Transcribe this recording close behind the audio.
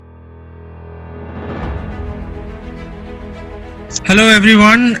Hello,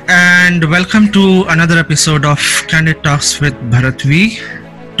 everyone, and welcome to another episode of Candid Talks with Bharat V.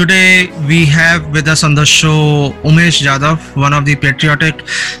 Today, we have with us on the show Umesh Jadhav, one of the patriotic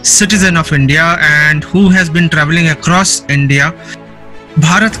citizen of India and who has been traveling across India.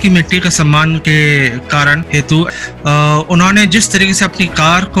 Bharat की मिट्टी का सम्मान के कारण हेतु उन्होंने जिस तरीके से अपनी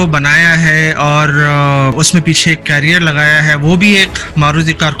कार को बनाया है और उसमें पीछे एक कैरियर लगाया है, वो भी एक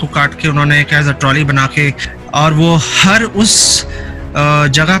मारुति कार को काट के उन्होंने एक एज अ ट्रॉली बना के, और वो हर उस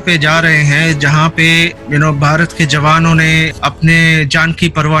जगह पे जा रहे हैं जहाँ पे भारत के जवानों ने अपने जान की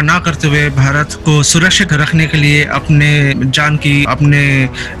परवाह ना करते हुए भारत को सुरक्षित रखने के लिए अपने जान की, अपने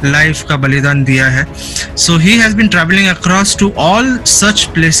लाइफ का बलिदान दिया है. So he has been traveling across to all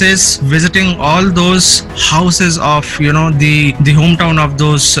such places, visiting all those houses of the hometown of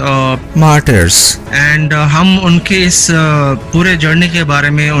those martyrs. And हम उनके इस पूरे जर्नी के बारे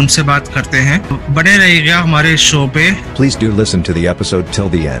में उनसे बात करते हैं. बने रहिएगा हमारे शो पे. Please do listen to the episode till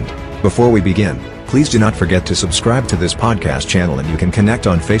the end. Before we begin, please do not forget to subscribe to this podcast channel, and you can connect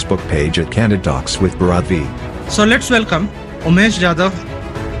on Facebook page at Candid Talks with Bharat V. So let's welcome Umesh Jadhav.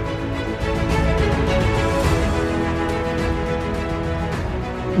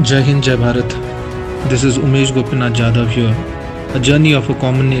 Jai Hind, Jai Bharat. This is Umesh Gopinath Jadhav here. A journey of a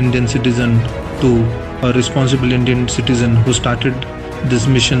common Indian citizen to a responsible Indian citizen who started this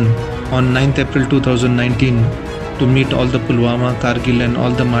mission on 9th April 2019 to meet all the Pulwama, Kargil and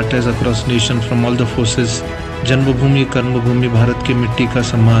all the martyrs across nation from all the forces. Janmabhoomi, Karmabhoomi, Bharat ki mitti ka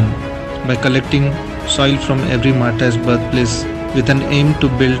samman, by collecting soil from every martyr's birthplace with an aim to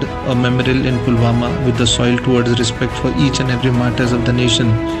build a memorial in Pulwama with the soil towards respect for each and every martyrs of the nation,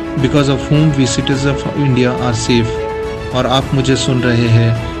 because of whom we citizens of India are safe. और आप मुझे सुन रहे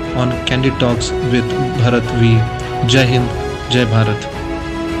हैं on Candid Talks with Bharat V. Jai Hind, Jai Bharat.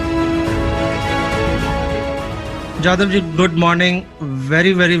 Jadhav ji, good morning.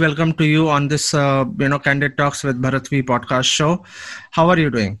 Very, very welcome to you on this, Candid Talks with Bharat V podcast show. How are you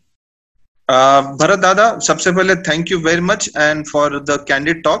doing? Bharat Dada, सबसे पहले thank you very much and for the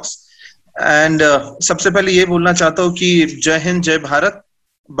Candid Talks. And सबसे पहले ये बोलना चाहता हूँ कि जय हिंद जय भारत.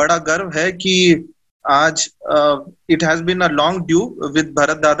 बड़ा गर्व है कि आज it has been a long due with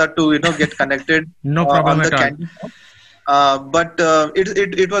Bharat Dada to get connected. No problem on the at all. Candid Talk. But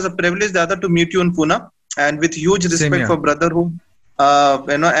it was a privilege Dada to meet you in Pune, and with huge respect for brotherhood.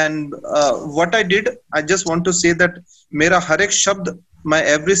 And what I did, I just want to say that मेरा हर एक शब्द, my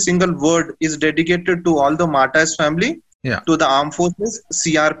every single word is dedicated to all the martyrs family, to the armed forces,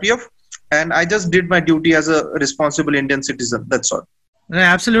 CRPF, and I just did my duty as a responsible Indian citizen. That's all.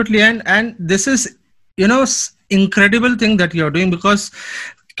 Absolutely, and this is incredible thing that you are doing, because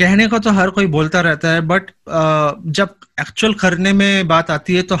कहने को तो हर कोई बोलता रहता है, but जब actual करने में बात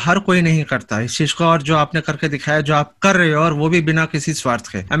आती है तो हर कोई नहीं करता इस चीज को. और जो आपने करके दिखाया, जो आप कर रहे हो, और वो भी बिना किसी स्वार्थ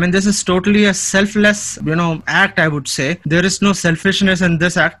के. I mean, this is totally a selfless act, I would say. There is no selfishness in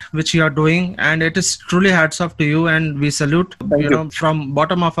this act which you are doing, and it is truly hats off to you, and we salute from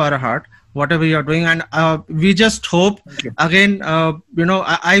bottom of our heart whatever you are doing. And we just hope again,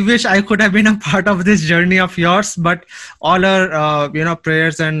 I wish I could have been a part of this journey of yours, but all our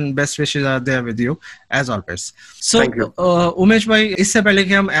prayers and best wishes are there with you as always. So Umesh bhai, इससे पहले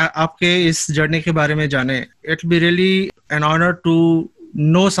कि हम आपके इस journey के बारे में जाने, it will be really an honor to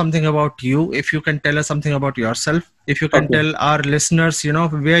know something about you. If you can tell us something about yourself, if you can tell our listeners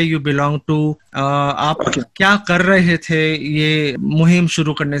where you belong to, आप क्या कर रहे थे ये मुहिम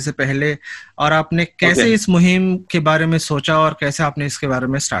शुरू करने से पहले, और आपने कैसे इस मुहिम के बारे में सोचा और कैसे आपने इसके बारे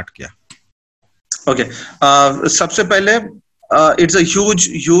में स्टार्ट किया. सबसे पहले it's a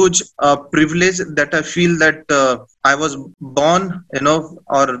huge privilege that I feel that I was born,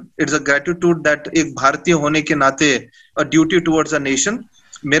 or it's a gratitude that एक भारतीय होने के नाते a duty towards a nation.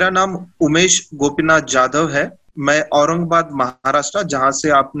 मेरा नाम उमेश गोपीनाथ जाधव है. मैं औरंगाबाद महाराष्ट्र, जहां से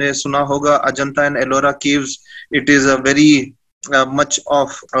आपने सुना होगा Ajanta and Ellora caves. It is a very much of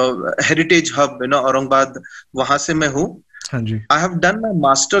heritage hub, Aurangabad, वहां से मैं हूँ. I have done my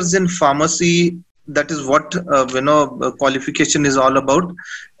masters in pharmacy. That is what qualification is all about.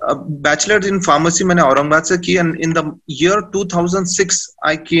 Bachelor's in pharmacy मैंने औरंगाबाद से की, and in the year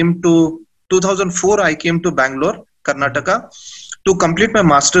 2004 I came to Bangalore, Karnataka, to complete my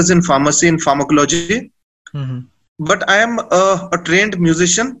masters in pharmacy in pharmacology. But I am a trained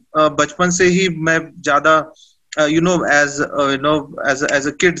musician. बचपन से ही मैं ज़्यादा as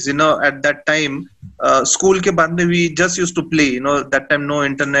a kids, at that time, school ke baad mein we just used to play, that time no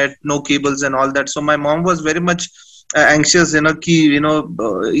internet, no cables and all that. So my mom was very much anxious, ki,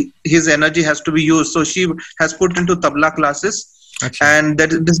 his energy has to be used. So she has put into tabla classes. And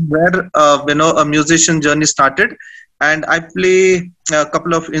that is where, a musician journey started. and I play a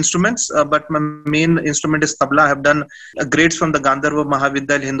couple of instruments, but my main instrument is tabla. I have done grades from the Gandharva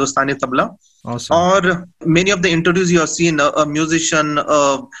Mahavidyalaya Hindustani Tabla. Awesome. Or many of the interviews you have seen, a musician,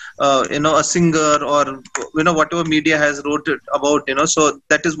 a singer, or whatever media has wrote it about, so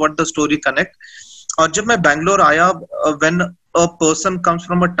that is what the story connect. और जब मैं बैंगलोर आया, when a person comes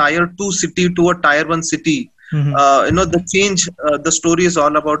from a tier 2 city to a tier 1 city, the change, the story is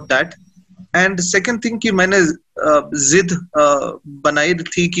all about that. And second thing कि मैंने जिद बनाई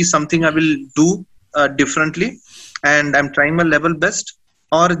थी कि something I will do differently, and I'm trying my level best.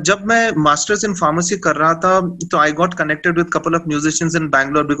 और जब मैं masters in pharmacy कर रहा था, तो I got connected with couple of musicians in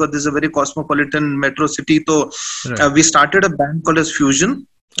Bangalore because this a very cosmopolitan metro city. तो we started a band called edge fusion,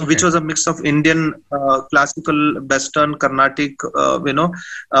 which was a mix of Indian classical, Western, Carnatic,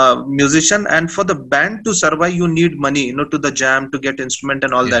 musician. And for the band to survive, you need money, to the jam, to get instrument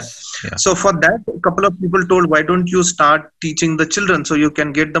and all that. Yeah. So for that, a couple of people told, why don't you start teaching the children so you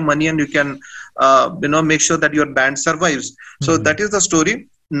can get the money and you can, make sure that your band survives. So that is the story.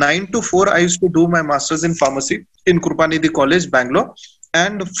 9 to 4, I used to do my masters in pharmacy in Krupanidhi College, Bangalore.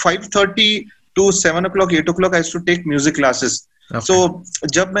 And 5:30 to 7 o'clock, 8 o'clock, I used to take music classes. Okay. So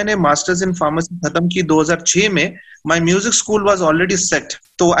जब मैंने masters in pharmacy खत्म की 2006 में, my music school was already set.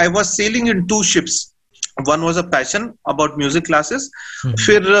 So I was sailing in 2 ships. One was a passion about music classes.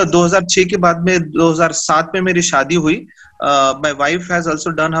 फिर 2006 के बाद में 2007 में मेरी शादी हुई. My wife has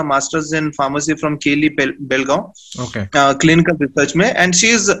also done her masters in pharmacy from KLE Belgaum, okay, clinical research में, and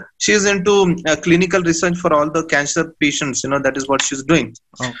she is into clinical research for all the cancer patients. That is what she's doing.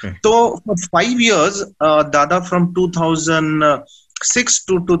 Okay. So for 5 years, Dada, from 2006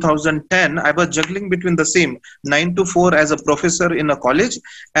 to 2010, I was juggling between the same 9 to 4 as a professor in a college,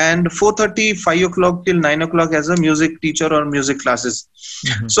 and 4:30, 5 o'clock till 9 o'clock as a music teacher or music classes.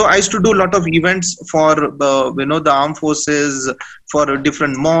 So I used to do a lot of events for the armed forces, for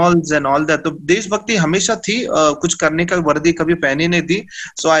different malls and all that. तो देशभक्ति हमेशा थी, कुछ करने का वर्दी कभी पहनी नहीं थी.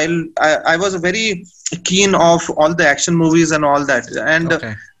 So I was very keen of all the action movies and all that. And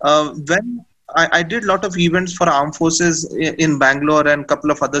okay, when I did a lot of events for armed forces in Bangalore and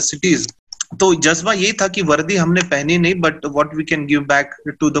couple of other cities. तो जज्बा ये था कि वर्दी हमने पहनी नहीं, but what we can give back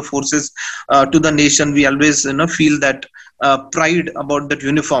to the forces, to the nation. We always feel that pride about that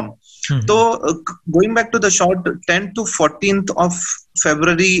uniform. So going back to the short, 10th to 14th of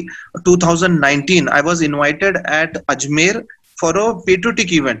February 2019, I was invited at Ajmer for a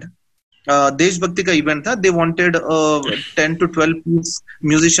patriotic event. देशभक्ति का event था. They wanted a 10 to 12 piece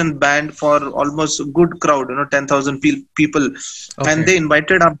musician band for almost good crowd, 10,000 people. Okay. And they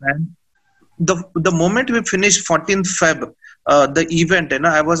invited our band. The moment we finished 14th Feb, the event,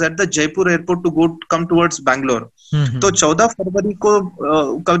 I was at the Jaipur airport to come towards Bangalore. तो 14 फरवरी को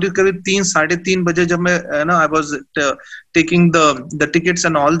करीब 3-3:30 बजे जब मैं I was taking the tickets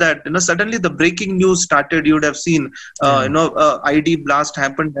and all that, suddenly the breaking news started. You would have seen ID blast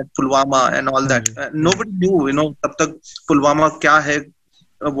happened at Pulwama and all that. Nobody knew तब तक पुलवामा क्या है,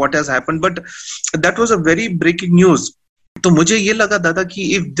 what has happened, but that was a very breaking news. तो मुझे ये लगा दादा कि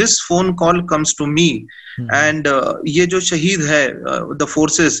if this phone call comes to me and ये जो शहीद है the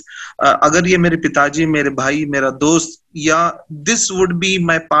forces, अगर ये मेरे पिताजी, मेरे भाई, मेरा दोस्त, या this would be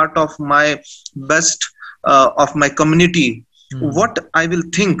my part of my best of my community, what I will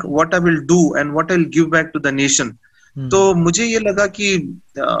think, what I will do and what I will give back to the nation. तो मुझे ये लगा कि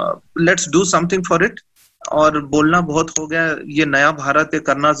let's do something for it. और बोलना बहुत हो गया, ये नया भारत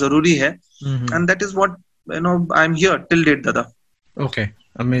करना जरूरी है. And that is what I'm here till date, Dada. Okay,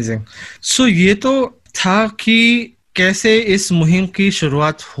 amazing. So ये तो था कि कैसे इस मुहिम की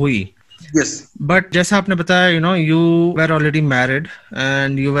शुरुआत हुई. Yes. But जैसा आपने बताया, you were already married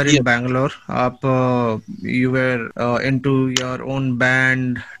and you were in Bangalore. आप you were into your own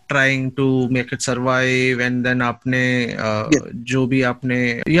band, trying to make it survive, and then आपने जो भी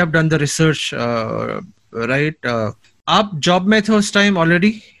आपने, you have done the research, right? आप job में थे उस time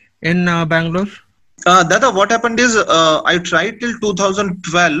already in Bangalore? Dada, what happened is I tried till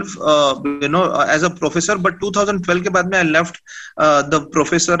 2012, as a professor, but 2012 के बाद में I left the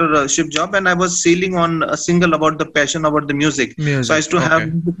professorship job and I was sailing on a single about the passion about the music. So I used to have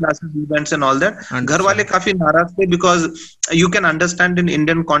music classes, events and all that. घर वाले काफी नाराज थे because you can understand in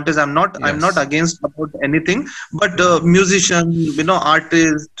Indian context, I'm not against about anything, but musician,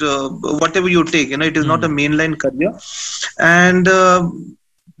 artist, whatever you take, it is not a mainline career. And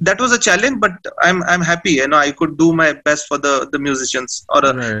that was a challenge, but I'm happy. I could do my best for the musicians or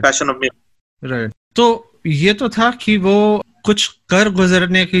a passion of music. Right. तो ये तो था कि वो कुछ कर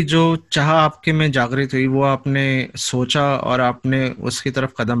गुजरने की जो चाह आपके में जागृत हुई, वो आपने सोचा और आपने उसकी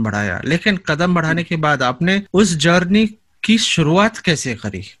तरफ कदम बढ़ाया। लेकिन कदम बढ़ाने के बाद आपने उस जर्नी की शुरुआत कैसे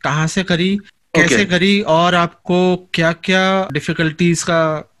करी, कहाँ से करी, ओके कैसे करी, और आपको क्या क्या डिफिकल्टीज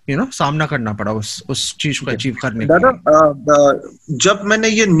का सामना करना पड़ा उस चीज को अचीव करने के दादा, लिए? जब मैंने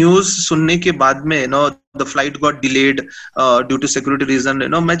ये न्यूज सुनने के बाद में the flight got delayed due to security reason,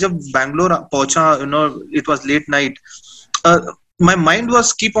 मैं जब बैंगलोर पहुंचा, it was late night, my mind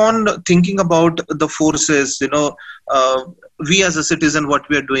was keep on thinking about the forces, we as a citizen what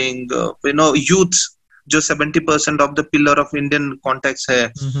we are doing, youth जो 70% of the pillar of Indian context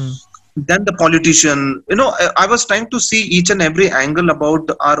है, then the politician, I was trying to see each and every angle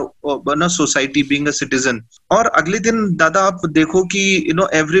about our society being a citizen. और अगले दिन दादा आप देखो कि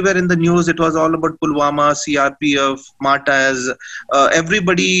everywhere in the news it was all about Pulwama, CRPF, Martyrs,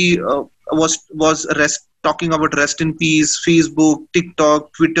 everybody was talking about rest in peace, Facebook,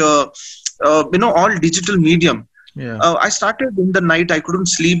 TikTok, Twitter, all digital medium. Yeah. I started in the night, I couldn't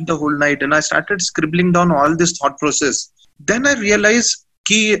sleep the whole night, and I started scribbling down all this thought process. Then I realized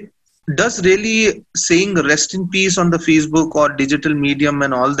कि does really saying rest in peace on the Facebook or digital medium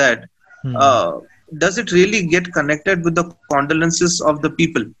and all that, does it really get connected with the condolences of the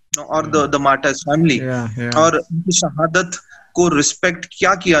people or the martyrs family? और शहादत को respect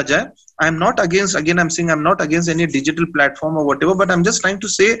क्या किया जाए? I'm not against, again I'm saying I'm not against any digital platform or whatever, but I'm just trying to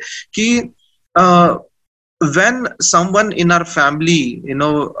say कि when someone in our family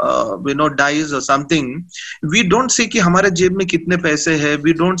dies or something, we don't see कि हमारे जेब में कितने पैसे हैं,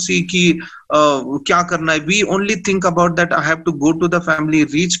 we don't see कि क्या करना है, we only think about that I have to go to the family,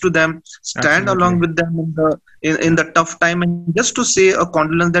 reach to them, stand Absolutely. along with them in the tough time, and just to say a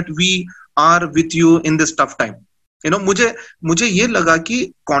condolence that we are with you in this tough time. मुझे ये लगा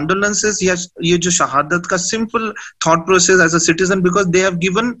कि condolences या ये जो शहादत का simple thought process as a citizen, because they have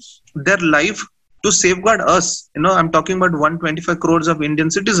given their life to safeguard us. I'm talking about 125 crores of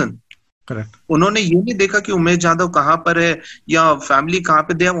Indian citizen. Correct. उन्होंने ये नहीं देखा कि उमेश जाधव कहाँ पर है या फैमिली कहाँ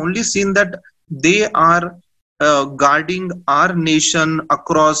पे. They have only seen that they are guarding our nation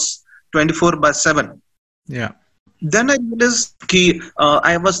across 24/7. Yeah. Then I realized कि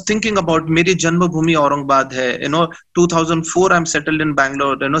I was thinking about मेरी जन्मभूमि औरंगाबाद है, 2004 I'm settled in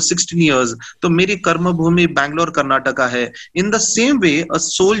Bangalore, 16 years, तो मेरी कर्मभूमि बैंगलोर कर्नाटका है. In the same way, a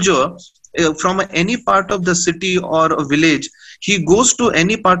soldier from any part of the city or a village, he goes to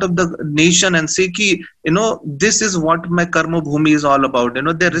any part of the nation and say ki this is what my karma bhumi is all about.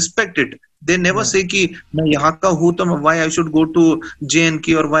 They respect it. They never say ki main yahan ka hu to why I should go to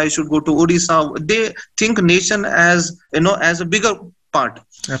JNK or why I should go to Odisha. They think nation as as a bigger part.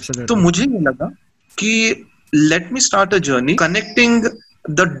 Absolutely. तो मुझे ये लगा कि let me start a journey connecting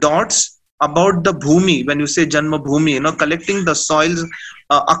the dots about the bhumi. When you say janma bhumi, collecting the soils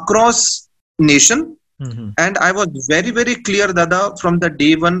across nation. And I was very, very clear, Dada, from the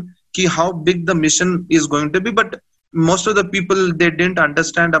day one ki how big the mission is going to be. But most of the people, they didn't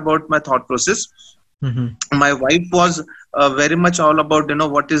understand about my thought process. My wife was very much all about,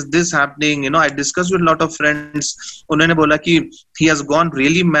 what is this happening? I discussed with a lot of friends. उन्होंने बोला कि he has gone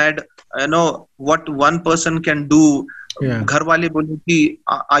really mad. What one person can do. घर वाले बोले कि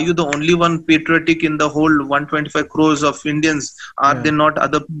are you the only one patriotic in the whole 125 crores of Indians? Are there not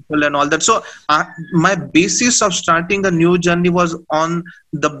other people and all that? So my basis of starting a new journey was on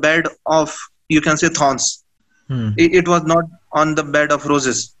the bed of, you can say, thorns. It was not on the bed of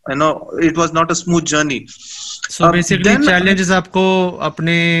roses. It was not a smooth journey. So basically challenges आपको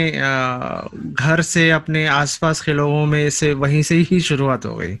अपने घर से, अपने आसपास के लोगों में से, वहीं से ही शुरुआत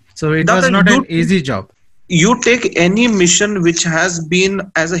हो गई. So it was not an easy job. You take any mission which has been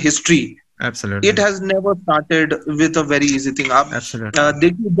as a history. Absolutely. It has never started with a very easy thing. आप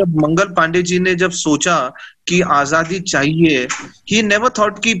देखिए, जब मंगल पांडे जी ने जब सोचा कि आजादी चाहिए, he never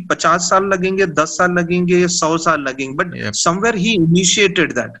thought कि 50 साल लगेंगे, 10 साल लगेंगे, 100 साल लगेंगे, but somewhere he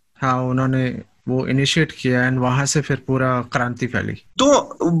initiated that. हाँ, उन्होंने वो इनिशिएट किया एंड वहां से फिर पूरा क्रांति फैली. तो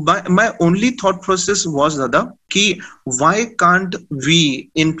my only thought process was, दादा, कि why can't we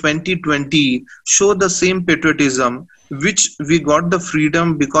in 2020 show the same patriotism which we got the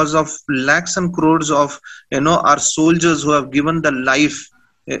freedom because of lakhs and crores of our soldiers who have given the life.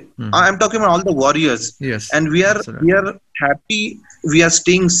 I'm talking about all the warriors. Yes. And we are happy, we are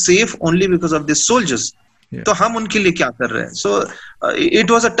staying safe only because of these soldiers. तो हम उनके लिए क्या कर रहे हैं? So it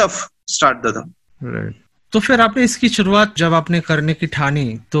was a tough start, दादा. Right. तो फिर आपने इसकी शुरुआत जब आपने करने की ठानी,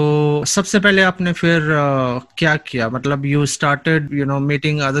 तो सबसे पहले आपने फिर क्या किया? मतलब you started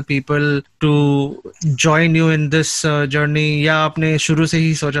meeting other people to join you in this journey, या आपने शुरू से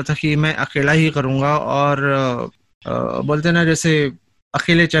ही सोचा था कि मैं अकेला ही करूंगा और बोलते ना जैसे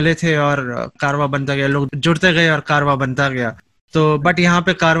अकेले चले थे और कारवा बनता गया, लोग जुड़ते गए और कारवा बनता गया। तो बट यहाँ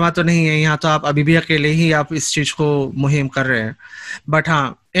पे कारवा तो नहीं है, यहाँ तो आप अभी भी अकेले ही आप इस चीज को मुहिम कर रहे हैं। बट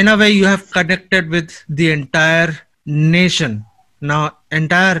हाँ, इन अ way you have connected with the entire nation. Now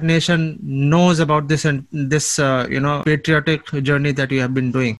entire nation knows about this and this patriotic journey that you have been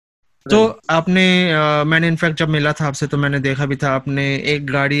doing. तो आपने मैंने इनफैक्ट जब मिला था आपसे तो मैंने देखा भी था, आपने एक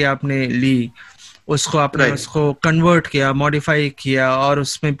गाड़ी आपने ली, उसको आपने उसको कन्वर्ट किया, मॉडिफाई किया, और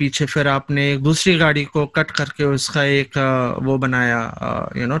उसमें पीछे फिर आपने एक दूसरी गाड़ी को कट करके उसका एक वो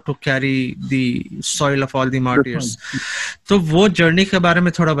बनाया, to carry the soil of all the martyrs. तो वो जर्नी के बारे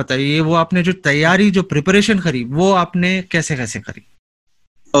में थोड़ा बताइए, वो आपने जो तैयारी, जो प्रिपरेशन करी, वो आपने कैसे कैसे करी?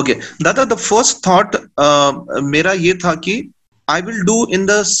 ओके दादा, द फर्स्ट थॉट मेरा ये था कि I will do in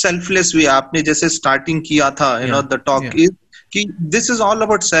the selfless वे। आपने जैसे स्टार्टिंग किया था, द टॉक इज कि this is all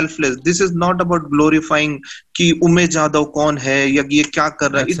about selfless, this is not about glorifying कि उमेश जाधव कौन है या ये क्या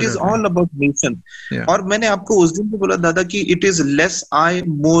कर रहा है, it is all about nation. और मैंने आपको उस दिन भी बोला दादा कि it is less I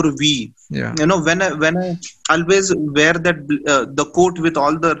more we. when I always wear that the coat with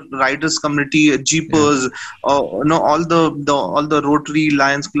all the riders community, jeepers, all the Rotary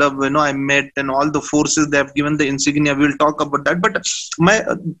Lions Club, I met, and all the forces they have given the insignia. We will talk about that. But मैं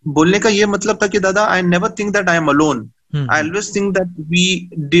बोलने का ये मतलब था कि दादा, I never think that I am alone. I always think that we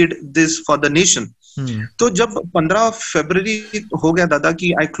did this for the nation. तो जब 15 फरवरी हो गया दादा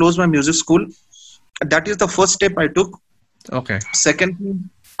कि I closed my music school, that is the first step I took. Okay. Second thing,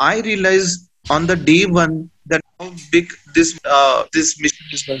 I realized on the day one that how big this mission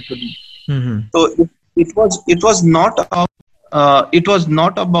is going to be. So it was not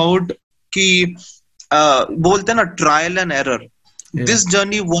about कि बोलते ना trial and error. This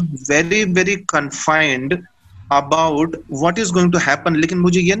journey was very very confined about what is going to happen. लेकिन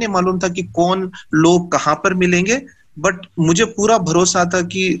मुझे ये नहीं मालूम था कि कौन लोग कहाँ पर मिलेंगे, बट मुझे पूरा भरोसा था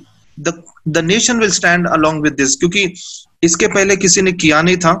कि the nation will stand along with this, क्योंकि इसके पहले किसी ने किया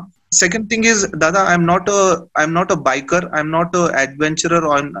नहीं था. Second thing is, दादा, I'm not a biker, I'm not a adventurer,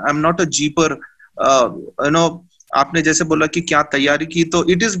 or I'm not a jeeper. आपने जैसे बोला कि क्या तैयारी की, तो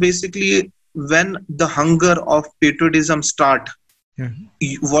it is basically when the hunger of patriotism start,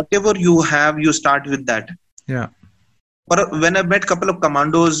 whatever you have, you start with that. Yeah. Or when I met couple of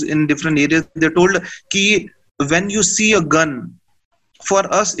commandos in different areas, they told कि when you see a gun,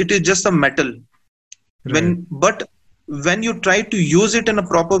 for us it is just a metal. Right. But when you try to use it in a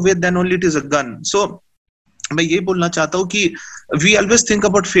proper way, then only it is a gun. So मैं ये बोलना चाहता हूँ कि we always think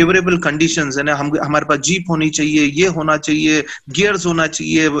about favorable conditions, है ना, हमारे पास jeep होनी चाहिए, ये होना चाहिए, gears होना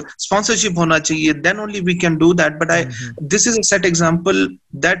चाहिए, sponsorship होना चाहिए, then only we can do that. But this is a set example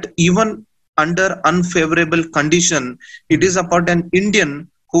that even under unfavorable condition, it is about an Indian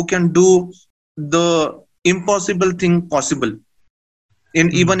who can do the impossible thing possible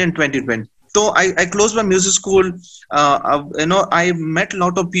even in 2020. So I closed my music school. I met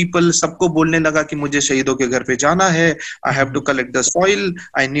lot of people. सबको बोलने लगा कि मुझे शहीदों के घर पे जाना है. I have to collect the soil.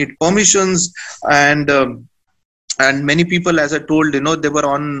 I need permissions, and many people, as I told, they were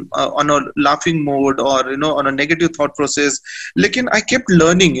on a laughing mode, or on a negative thought process. लेकिन I kept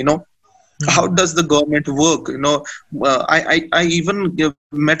learning. How does the government work? I even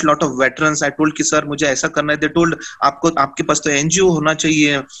met lot of veterans. I told कि sir मुझे ऐसा करना है. They told आपके पास तो NGO होना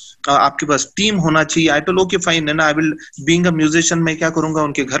चाहिए, आपके पास टीम होना चाहिए. I told okay fine, है ना, I will, being a musician, मैं क्या करूँगा,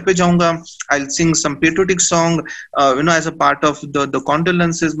 उनके घर पे जाऊँगा. I'll sing some patriotic song, as a part of the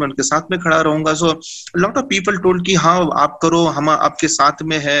condolences. मैं उनके साथ में खड़ा रहूँगा. So a lot of people told कि हाँ आप करो, हम आपके साथ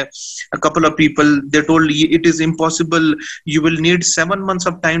में है. A couple of people, they told it is impossible. You will need 7 months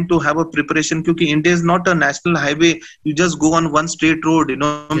of time to have a preparation, क्योंकि India is not a national highway. You just go on one straight road,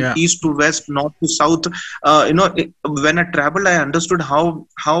 east to west, north to south. When I traveled, I understood how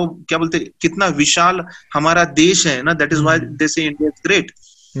क्या बोलते कितना विशाल हमारा देश है ना. That is why they say India is great.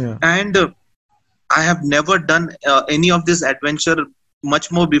 And I have never done any of this adventure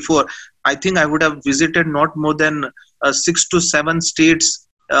much more before. I think I would have visited not more than 6 to 7 states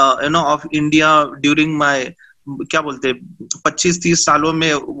of India during my क्या बोलते 25-30 सालों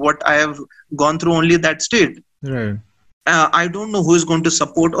में. What I have gone through only that state. Right. I don't know who is going to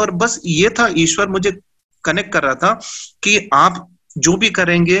support. और बस ये था, ईश्वर मुझे connect कर रहा था कि आप जो भी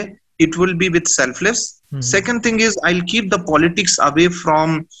करेंगे, it will be with selfless. Second thing is, I'll keep the politics away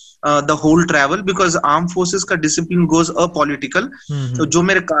from the whole travel, because armed forces का discipline goes apolitical. तो जो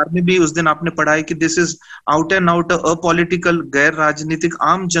मेरे कार में भी उस दिन आपने पढ़ा है कि this is out and out apolitical, गैर राजनीतिक,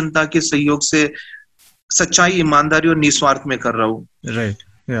 आम जनता के सहयोग से सच्चाई, ईमानदारी और निस्वार्थ में कर रहा हूँ. Right.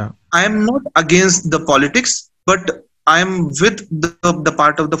 Yeah. I am not against the politics, but I am with the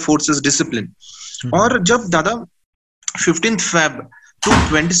part of the forces discipline. और जब दादा 15th Feb to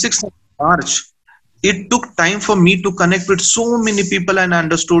 26th of March, it took time for me to connect with so many people, and I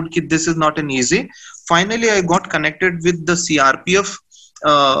understood that this is not an easy. Finally, I got connected with the CRPF,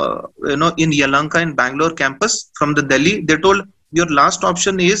 in Yelahanka in Bangalore campus from the Delhi. They told your last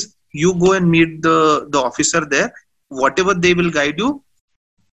option is you go and meet the officer there. Whatever they will guide you.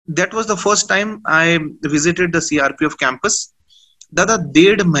 That was the first time I visited the CRPF campus. Dada,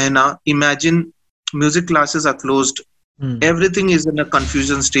 1.5 mahina, imagine, music classes are closed. Everything is in a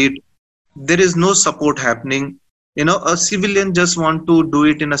confusion state. There is no support happening. A civilian just want to do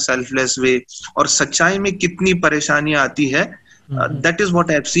it in a selfless way. और सच्चाई में कितनी परेशानियां आती है. That is what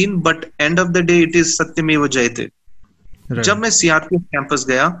I have seen. But end of the day, it is सत्यमेव जयते. जब मैं CRPF campus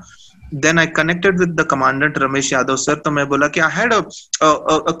गया, then I connected with the commandant Ramesh Yadav sir. तो मैं बोला कि I had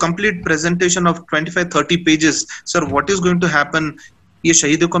a complete presentation of 25-30 pages. Sir, what is going to happen? ये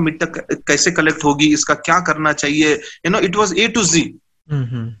शहीदों को मिट्टी कैसे कलेक्ट होगी, इसका क्या करना चाहिए. It was A to Z.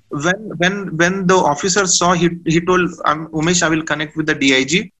 When the officer saw, he told Umesh, I will connect with the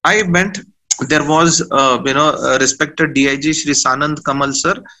DIG. I went. There was respected DIG Shri Sanand Kamal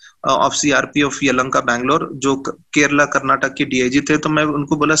sir of CRP of Yelahanka Bangalore, जो केरला कर्नाटक के DIG थे. तो मैं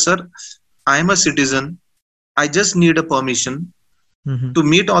उनको बोला, sir, I am a citizen. I just need a permission to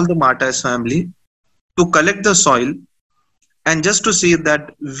meet all the martyrs family, to collect the soil, and just to say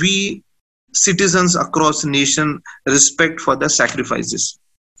that we citizens across the nation respect for the sacrifices.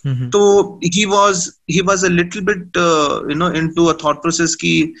 So he was a little bit into a thought process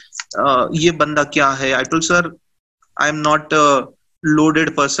कि ये बंदा क्या है. I told, sir, I am not a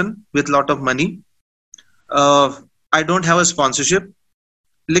loaded person with lot of money. I don't have a sponsorship.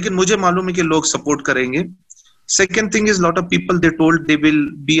 लेकिन मुझे मालूम है कि लोग support करेंगे. Second thing is, lot of people, they told they will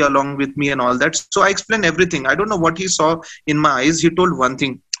be along with me and all that. So I explained everything. I don't know what he saw in my eyes. He told one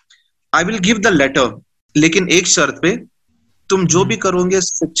thing, I will give the letter, लेकिन एक शर्त पे, तुम जो भी करोगे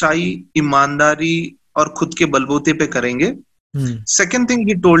सच्चाई, ईमानदारी और खुद के बलबूते पे करेंगे. Second thing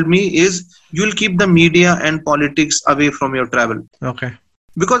he told me is, you will keep the media and politics away from your travel. Okay.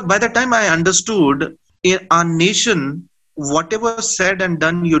 Because by the time I understood, in our nation, whatever said and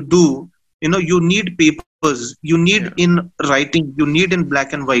done you do, you need papers, you need in writing, you need in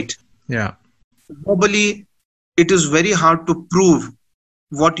black and white. Yeah. Globally, it is very hard to prove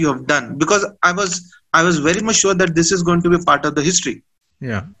what you have done, because I was very much sure that this is going to be part of the history.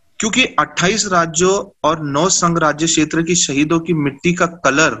 Yeah. क्योंकि 28 राज्यों और 9 संघ राज्य क्षेत्र की शहीदों की मिट्टी का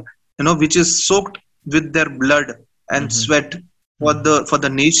colour, which is soaked with their blood and sweat for the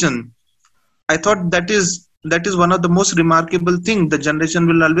nation. I thought that is one of the most remarkable thing. The generation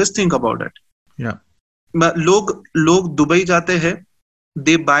will always think about it. Yeah. लोग दुबई जाते हैं,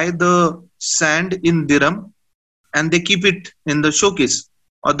 they buy the sand in dirham and they keep it in the showcase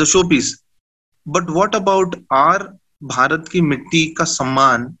or the showpiece. But what about our Bharat की मिट्टी का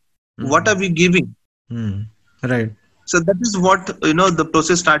सम्मान? What are we giving? Right. So that is what the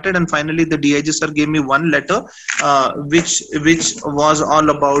process started, and finally the DIG sir gave me one letter, which was all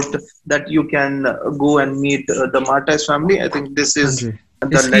about that you can go and meet the martyrs family. I think this is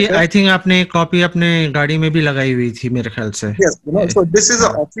the letter. I think आपने copy अपने गाड़ी में भी लगाई हुई थी मेरे ख्याल से. Yes, so this is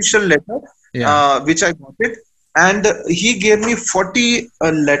an official letter, which I got it, and he gave me 40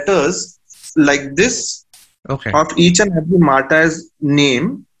 letters like this. Okay. Of each and every martyr's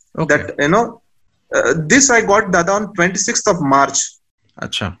name. Okay. That this I got Dada on 26th of March.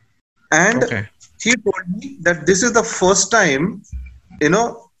 Acha. And he told me that this is the first time,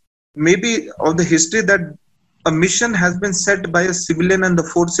 maybe of the history, that a mission has been set by a civilian and the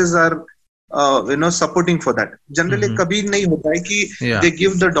forces are supporting for that. Generally kabhi nahi hota hai ki they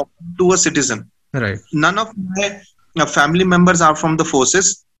give the document to a citizen. Right. None of my family members are from the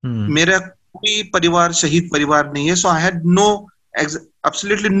forces. मेरा कोई परिवार शहीद परिवार नहीं है. So I had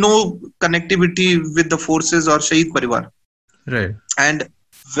absolutely no connectivity with the forces or शहीद परिवार. Right. And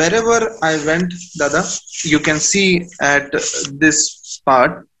wherever I went, Dada, you can see at this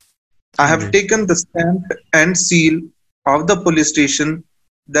part, I have taken the stamp and seal of the police station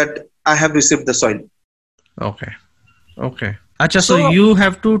that I have received the soil. Okay. Acha, so you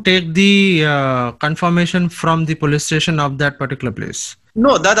have to take the confirmation from the police station of that particular place.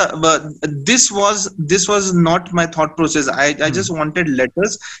 No, Dada, but this was not my thought process. I just wanted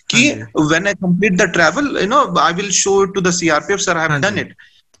letters. Ki when I complete the travel, I will show it to the CRPF, sir, I have done it.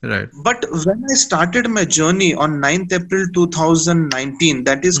 Right. But when I started my journey on 9th April 2019,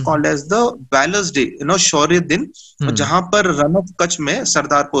 that is called as the Valor's Day, शौर्य दिन, जहां पर run of Kutch में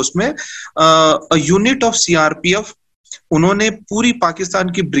सरदार post में a unit of CRPF, उन्होंने पूरी पाकिस्तान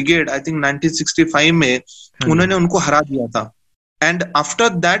की brigade, I think 1965 में उन्होंने उनको हरा दिया था. And after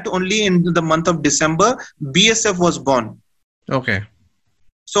that, only in the month of December, BSF was born. Okay.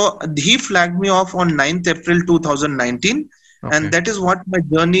 So he flagged me off on 9th April 2019. Okay. And that is what my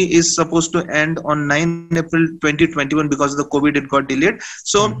journey is supposed to end on 9 April 2021, because of the COVID it got delayed.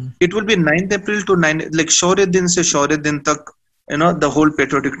 So it will be 9th April to 9, like शौर्य दिन से शौर्य दिन तक, the whole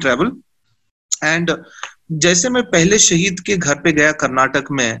patriotic travel. And जैसे मैं पहले शहीद के घर पे गया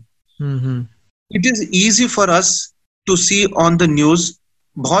कर्नाटक में, it is easy for us to see on the news.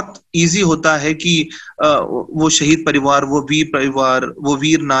 बहुत इजी होता है कि वो शहीद परिवार, वो वीर परिवार, वो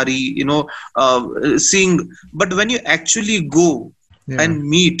वीर नारी, seeing, but when you actually go and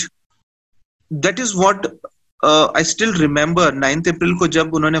meet, that is what I still remember. 9th April को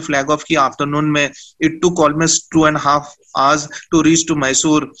जब उन्होंने फ्लैग ऑफ किया आफ्टरनून में, it took almost 2.5 hours to reach to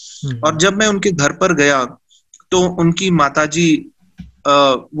Mysore. और जब मैं उनके घर पर गया तो उनकी माताजी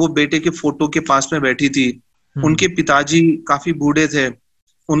वो बेटे के फोटो के पास में बैठी थी, उनके पिताजी काफी बूढ़े थे,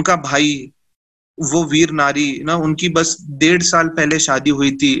 उनका भाई वो वीर नारी, उनकी बस 1.5 साल पहले शादी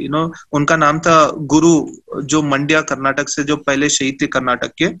हुई थी, उनका नाम था गुरु, जो मंड्या कर्नाटक से जो पहले शहीद थे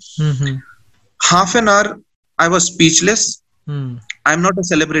कर्नाटक के. Half an hour I was speechless. I'm not a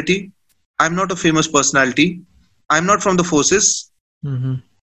celebrity, I'm not a famous personality, I'm not from the forces.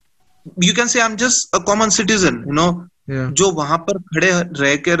 You can say I'm just a common citizen, जो वहां पर खड़े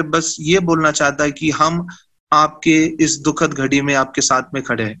रहकर बस ये बोलना चाहता है कि हम आपके इस दुखद घड़ी में आपके साथ में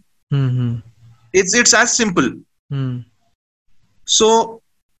खड़े हैं. It's as simple. So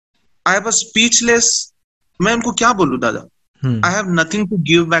I was speechless. मैं उनको क्या बोलूं दादा? I have nothing to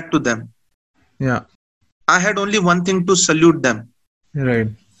give back to them. Yeah. I had only one thing to salute them. Right.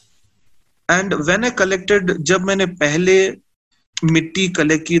 And when I collected, जब मैंने पहले मिट्टी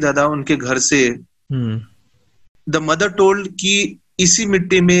कलेक्ट की दादा उनके घर से, the mother told कि इसी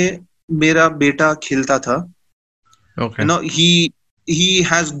मिट्टी में मेरा बेटा खेलता था. Okay. He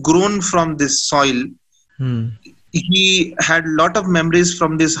has grown from this soil. He had lot of memories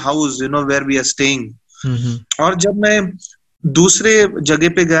from this house, where we are staying. और जब मैं दूसरे जगह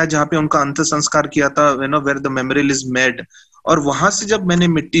पे गया जहाँ पे उनका अंतिम संस्कार किया था, where the memorial is made, और वहां से जब मैंने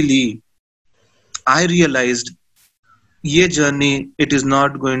मिट्टी ली, I realized ये journey, it is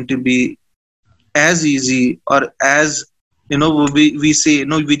not going to be as easy or as we say,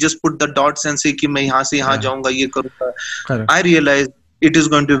 we just put the dots and say कि मैं यहाँ से यहाँ जाऊंगा, ये करूंगा. Correct. I realized it is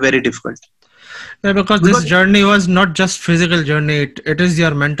going to be very difficult. Yeah, because this journey was not just physical journey, it is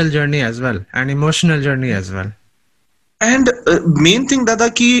your mental journey as well and emotional journey as well. And main thing दादा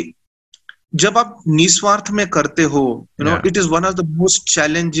कि जब आप निस्वार्थ में करते हो, it is one of the most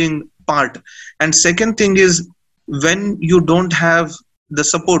challenging part. And second thing is when you don't have the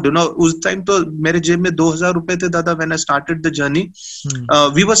support, उस time तो मेरे जेब में 2,000 रुपए थे दादा. When I started the journey,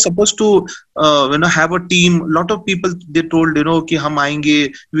 we were supposed to have a team. Lot of people they told कि हम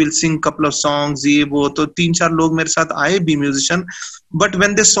आएंगे, we'll sing couple of songs, ये वो. तो 3-4 लोग मेरे साथ आए भी musician. But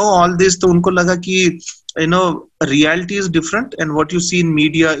when they saw all this, तो उनको लगा कि reality is different and what you see in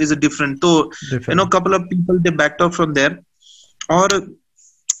media is different. तो couple of people they backed out from there. और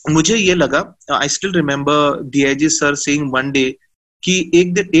मुझे ये लगा, I still remember DIG sir saying one day कि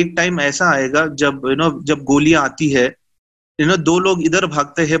एक टाइम ऐसा आएगा जब जब गोलियां आती है, 2 लोग इधर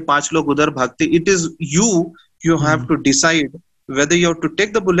भागते हैं, 5 लोग उधर भागते. It is you have to decide whether you have to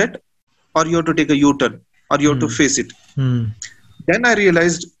take the bullet or you have to take a U-turn or you have to face it. Then I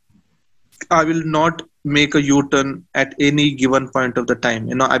realized I will not make a U-turn at any given point of the time.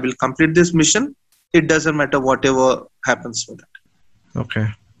 I will complete this mission. It doesn't matter whatever happens with that. Okay.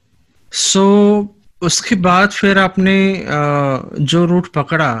 So उसके बाद फिर आपने जो root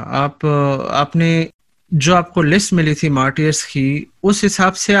पकड़ा, आपने जो आपको list मिली थी मार्टियर्स की, उस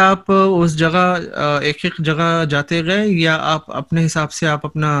हिसाब से आप उस जगह एक जगह जाते गए, या आप अपने हिसाब से आप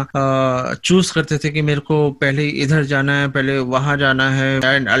अपना चूज करते थे कि मेरे को पहले इधर जाना है, पहले वहां जाना है,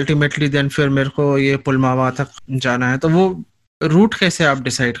 एंड अल्टीमेटली देन फिर मेरे को ये पुलवामा तक जाना है? तो वो रूट कैसे आप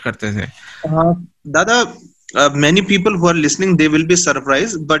डिसाइड करते थे? दादा, many people who are listening, they will be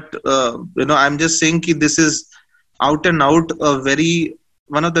surprised, but I'm just saying कि this is out and out a very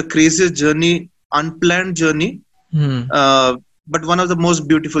one of the craziest journey, unplanned journey, but one of the most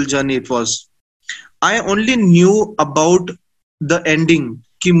beautiful journey it was. I only knew about the ending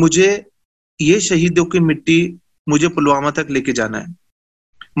कि मुझे ये शहीदों की मिट्टी मुझे पुलवामा तक लेके जाना है.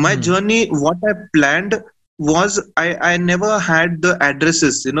 My journey, what I planned was I never had the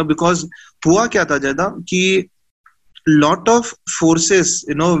addresses, because हुआ क्या था ज़्यादा कि lot of forces,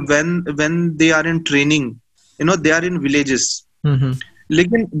 when they are in training, they are in villages.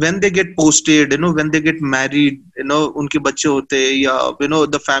 लेकिन when they get posted, when they get married, उनके बच्चे होते हैं, या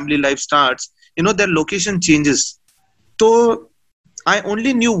the family life starts, their location changes. तो I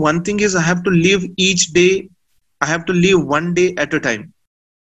only knew one thing is I have to live each day. I have to live one day at a time.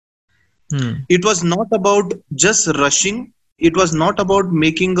 It was not about just rushing. It was not about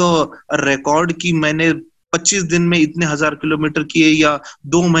making a record कि मैंने 25 दिन में इतने हजार kilometre किए या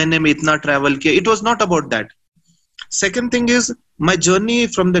 2 महीने में इतना ट्रैवल किया. It was not about that. Second thing is my journey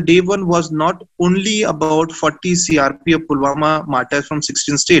from the day one was not only about 40 CRP of Pulwama martyrs from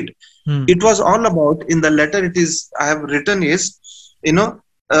 16 state. It was all about, in the letter it is I have written is,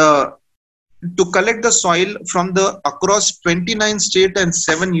 to collect the soil from the across 29 state and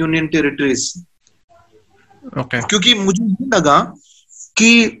 7 union territories. Okay. क्योंकि मुझे ये लगा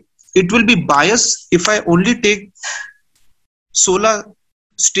कि it will be biased if I only take 16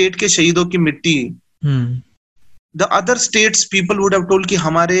 state के शहीदों की मिट्टी. The other states people would have told कि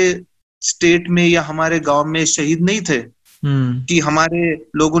हमारे स्टेट में या हमारे गांव में शहीद नहीं थे, कि हमारे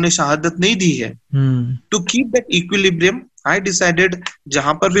लोगों ने शहादत नहीं दी है. To keep that equilibrium, I decided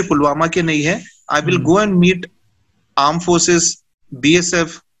जहां पर भी पुलवामा के नहीं है, I will go and meet armed forces,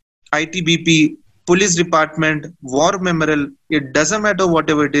 BSF, ITBP, police department, war memorial. It doesn't matter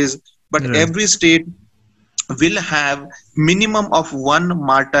whatever it is, but every state will have minimum of one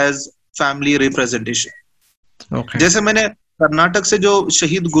martyr's family representation. Okay. जैसे मैंने कर्नाटक से जो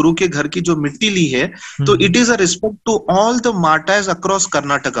शहीद गुरु के घर की जो मिट्टी ली है, तो it is a respect to all the martyrs across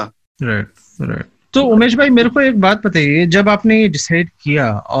Karnataka. Right. तो उमेश भाई, मेरे को एक बात बताइए, जब आपने ये डिसाइड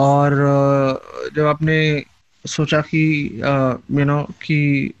किया और जब आपने सोचा कि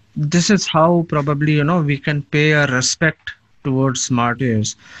कि this is how probably we can pay a respect towards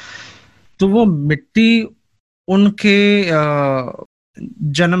martyrs, तो वो मिट्टी उनके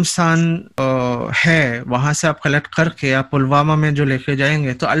जन्म स्थान है, वहां से आप कलेक्ट करके आप पुलवामा में जो लेके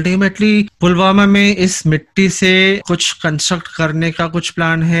जाएंगे, तो अल्टीमेटली पुलवामा में इस मिट्टी से कुछ कंस्ट्रक्ट करने का कुछ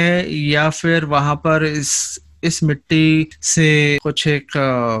प्लान है, या फिर वहां पर इस मिट्टी से कुछ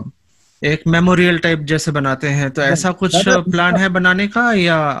एक मेमोरियल टाइप जैसे बनाते हैं, तो ऐसा कुछ प्लान है बनाने का,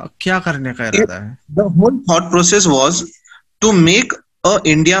 या क्या करने का इरादा है? The whole thought process was to make a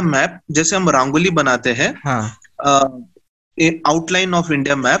India map, जैसे हम रंगोली बनाते हैं. हाँ. Outline of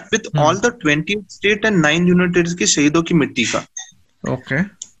India map with all the 20 state and 9 union territories के शहीदों की मिट्टी का. ओके.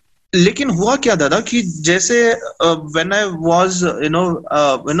 लेकिन हुआ क्या दादा कि जैसे when I was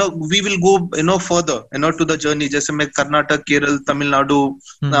we will go further to the journey. जैसे मैं कर्नाटक, केरल, तमिलनाडु,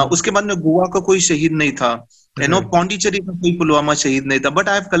 उसके बाद में गोवा का कोई शहीद नहीं था, पौंडीचेरी का कोई पुलवामा शहीद नहीं था. But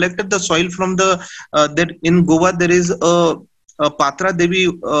I have collected the soil from the that in Goa there is Patra Devi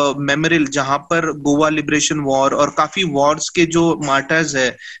memorial, जहां पर गोवा लिबरेशन वॉर और काफी वॉर्स के जो मार्टर्स है,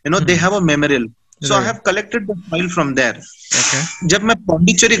 they have a memorial. So I have collected the file from there. जब मैं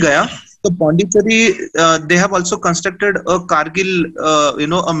पौंडीचेरी गया, तो Pondicherry they have also constructed a Kargil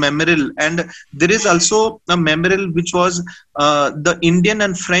a memorial, and there is also a memorial which was the Indian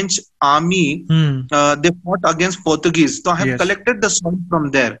and French army they fought against Portuguese. तो I have collected the soil from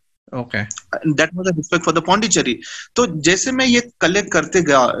there. Okay. That was a respect for the Pondicherry. तो जैसे मैं ये collect करते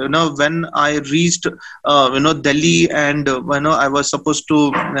गया, when I reached Delhi and I was supposed to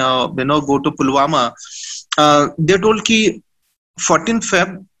go to Pulwama, they told कि 14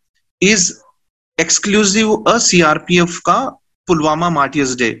 Feb is exclusive a CRPF का Pulwama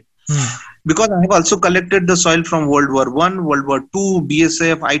Martyrs Day. Because I have also collected the soil from World War I, World War II,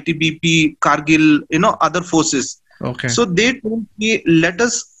 BSF, ITBP, Kargil, other forces. Okay. So they told me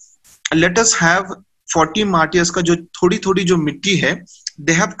let us have 40 martyrs का जो थोड़ी जो मिट्टी है,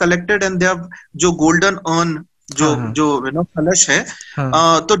 they have collected and they have जो golden urn जो कलश है,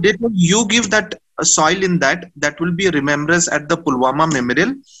 तो they told you give that soil in that will be a remembrance at the Pulwama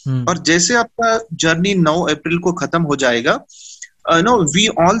memorial. और जैसे आपका जर्नी 9 अप्रैल को खत्म हो जाएगा, we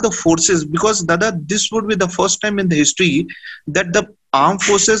all the forces, because Dada, this would be the first time in the history that the armed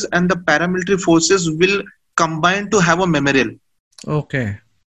forces and the paramilitary forces will combine to have a memorial. Okay.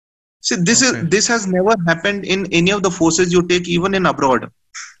 See, this has never happened in any of the forces you take, even in abroad.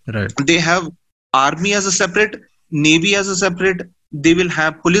 Right. They have army as a separate, navy as a separate. They will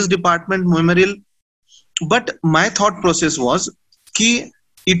have police department memorial. But my thought process was कि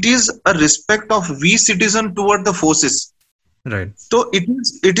it is a respect of we citizen toward the forces. Right. So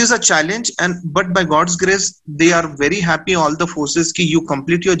it is a challenge, but by God's grace, they are very happy, all the forces, कि you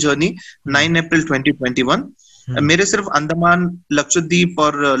complete your journey 9 April 2021. मेरे सिर्फ अंडमान, लक्षद्वीप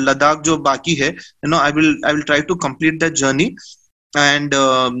और लद्दाख जो बाकी है, I will try to complete that journey,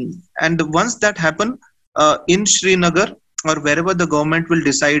 and once that happen, in Srinagar or wherever the government will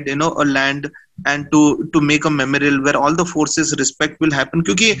decide, a land and to make a memorial where all the forces respect will happen,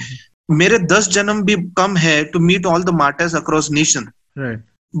 क्योंकि मेरे 10 जन्म भी कम है to meet all the martyrs across nation. Right.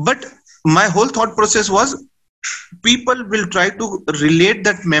 But my whole thought process was people will try to relate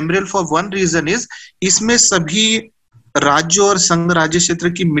that memorial for one reason is इसमें सभी राज्यों और संघ राज्य क्षेत्र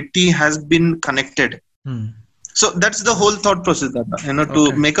की मिट्टी has been connected. So that's the whole thought process,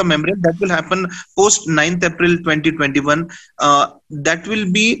 to make a memorial that will happen post 9th April 2021. That will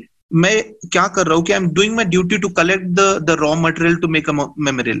be मैं क्या कर रहा हूँ कि I'm doing my duty to collect the raw material to make a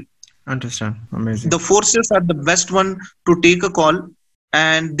memorial. Understand. Amazing. The forces are the best one to take a call,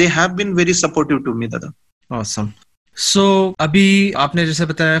 and they have been very supportive to me, Dada. Awesome. So अभी आपने जैसे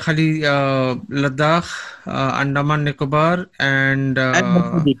बताया खाली Ladakh, Andaman Nicobar and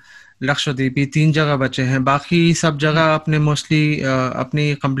Lakshadweep, ये 3 जगह बचे हैं, बाकी सब जगह आपने मोस्टली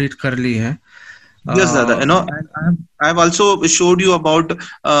अपनी कंप्लीट कर ली है. Yes, Dada. I have also showed you about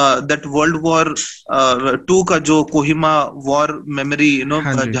that World War II का जो कोहिमा war memory,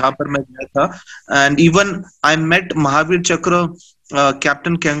 जहाँ पर मैं गया था, and even I met Mahavir Chakra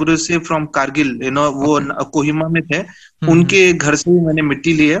captain कैंगरू से फ्रॉम कारगिल, वो कोहिमा में थे, उनके घर से मैंने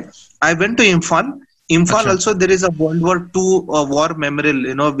मिट्टी ली है. I went to Imphal also there is a World War II war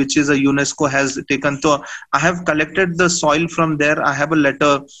memorial, which is a UNESCO has taken. So I have collected the soil from there. I have a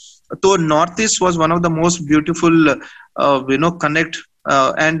letter. So Northeast was one of the most beautiful, connect,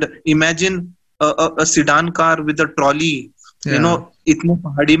 and imagine a sedan car with a trolley, इतने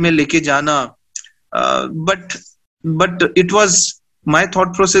पहाड़ी में लेके जाना. But it was my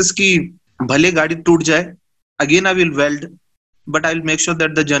thought process कि भले गाड़ी टूट जाए, again I will weld, but I will make sure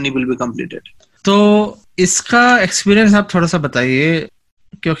that the journey will be completed. तो इसका एक्सपीरियंस आप थोड़ा सा बताइए,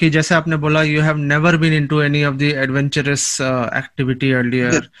 क्योंकि जैसे आपने बोला you have never been into any of the adventurous activity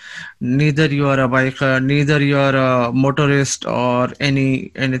earlier. Yes. Neither you are a biker, neither you are a motorist or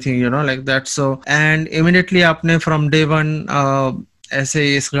anything like that. So and immediately आपने from day one ऐसे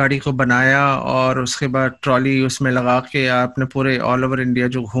इस गाड़ी को बनाया और उसके बाद trolley उसमें लगा के आपने पूरे ऑल ओवर इंडिया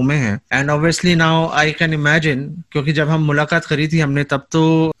जो घूमे हैं. And obviously now I can imagine, क्योंकि जब हम मुलाकात करी थी हमने, तब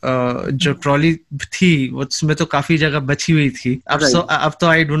तो जो ट्रॉली थी उसमें तो काफी जगह बची हुई थी. अब तो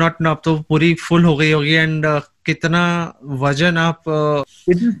आई डू नॉट नो, अब तो पूरी फुल हो गई होगी. एंड कितना वजन आप?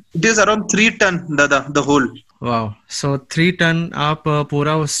 It is around 3 ton, Dada, the whole. वाह. सो 3 टन आप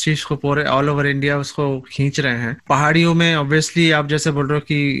पूरा उस चीज को पूरे ऑल ओवर इंडिया उसको खींच रहे हैं. पहाड़ियों में ऑब्वियसली आप जैसे बोल रहे हो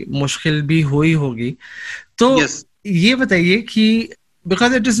कि मुश्किल भी हुई होगी. तो ये बताइए कि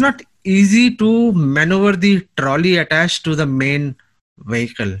because it is not easy to manoeuvre the trolley attach to the main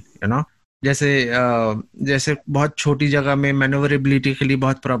vehicle, जैसे बहुत छोटी जगह में मैनूवरेबिलिटी के लिए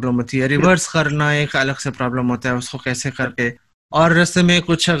बहुत प्रॉब्लम होती है. रिवर्स करना एक अलग से प्रॉब्लम होता है, उसको कैसे करके, और रास्ते में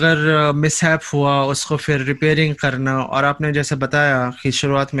कुछ अगर मिसहैप हुआ उसको फिर रिपेयरिंग करना. और आपने जैसे बताया कि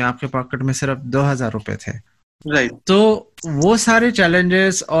शुरुआत में आपके पॉकेट में सिर्फ 2000 रुपए थे. राइट. तो वो सारे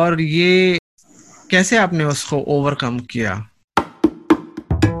चैलेंजेस और ये कैसे आपने उसको ओवरकम किया?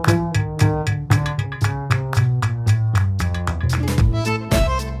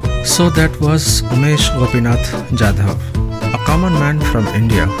 So that was Umesh Gopinath Jadhav, a common man from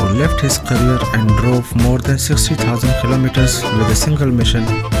India who left his career and drove more than 60,000 kilometers with a single mission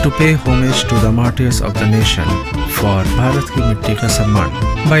to pay homage to the martyrs of the nation for Bharat ki mitti ka samman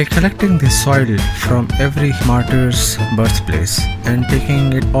by collecting the soil from every martyr's birthplace and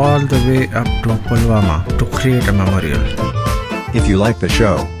taking it all the way up to Pulwama to create a memorial. If you like the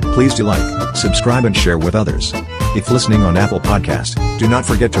show, please do like, subscribe and share with others. If listening on Apple Podcast, do not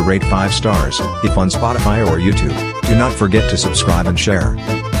forget to rate 5 stars. If on Spotify or YouTube, do not forget to subscribe and share.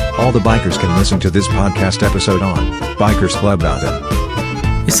 All the bikers can listen to this podcast episode on Bikers Club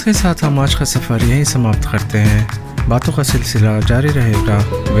Jadhav. इसके साथ हम आज का सफर यहीं समाप्त करते हैं. बातों का सिलसिला जारी रहेगा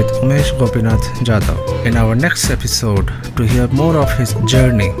with Umesh Gopinath Jadhav in our next episode to hear more of his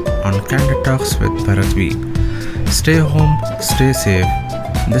journey on Candid Talks with Bharat. Stay home, stay safe.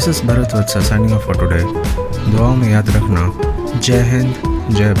 This is Bharat Vatsa signing off for today. दुआओं में याद रखना. जय हिंद,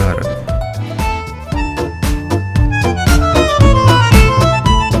 जय भारत.